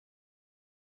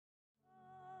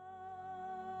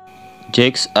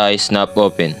Jake's eyes snap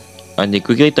open, and he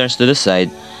quickly turns to the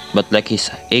side, but like his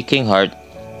aching heart,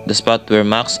 the spot where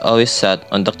Max always sat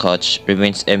on the couch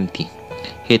remains empty.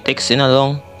 He takes in a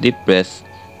long, deep breath,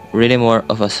 really more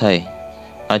of a sigh,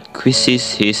 and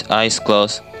squeezes his eyes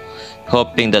closed,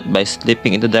 hoping that by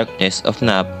slipping into the darkness of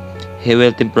nap, he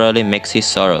will temporarily make his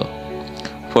sorrow.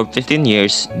 For 15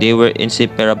 years, they were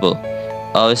inseparable,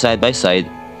 always side by side,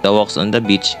 the walks on the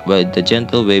beach while the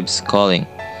gentle waves calling,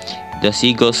 the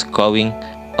seagulls cawing,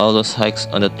 all those hikes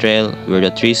on the trail where the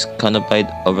trees canopied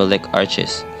over lake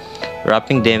arches,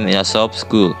 wrapping them in a soft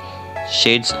cool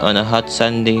shades on a hot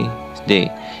Sunday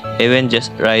day, even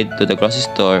just ride to the grocery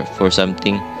store for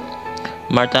something.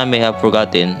 Martha may have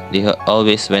forgotten they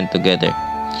always went together,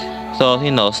 though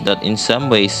he knows that in some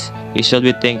ways he should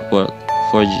be thankful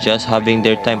for just having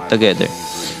their time together,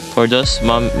 for those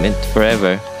moments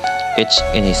forever, each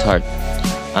in his heart,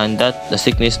 and that the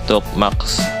sickness took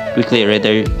Max quickly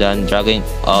rather than dragging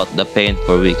out the pain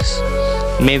for weeks,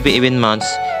 maybe even months.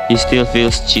 He still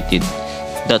feels cheated,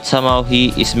 that somehow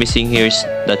he is missing years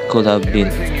that could have been.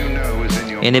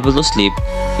 Unable to sleep,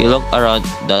 he looked around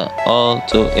the all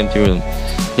too empty room,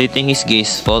 letting his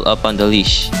gaze fall upon the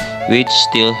leash, which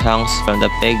still hangs from the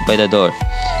peg by the door.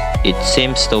 It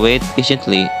seems to wait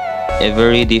patiently, ever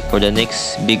ready for the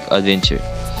next big adventure.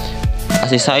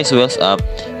 As his eyes wells up,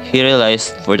 he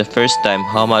realized for the first time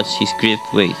how much his grief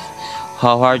weighs,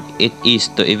 how hard it is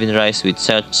to even rise with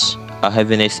such a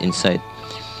heaviness inside.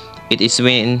 It is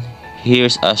when he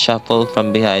hears a shuffle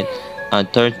from behind and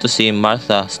turns to see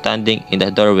Martha standing in the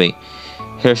doorway,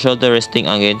 her shoulder resting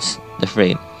against the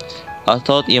frame. "I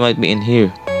thought you might be in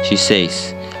here," she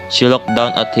says. She looked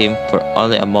down at him for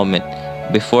only a moment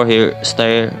before her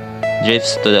stare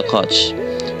drifts to the couch.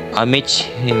 "I miss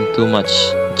him too much,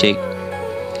 Jake.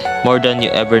 More than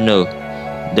you ever know."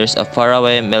 There's a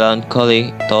faraway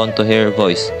melancholy tone to her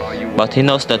voice, but he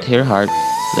knows that her heart,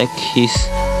 like his,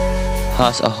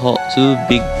 has a hole too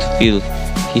big to fill.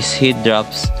 His head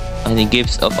drops, and he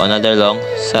gives off another long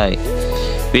sigh,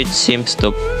 which seems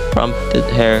to prompt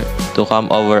her to come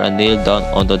over and kneel down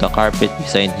onto the carpet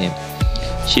beside him.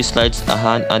 She slides a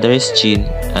hand under his chin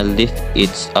and lifts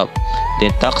it up, then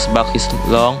tucks back his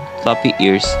long, floppy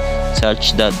ears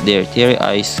such that their teary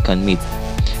eyes can meet.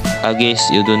 "I guess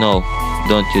you do know,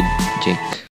 don't you, Jake?"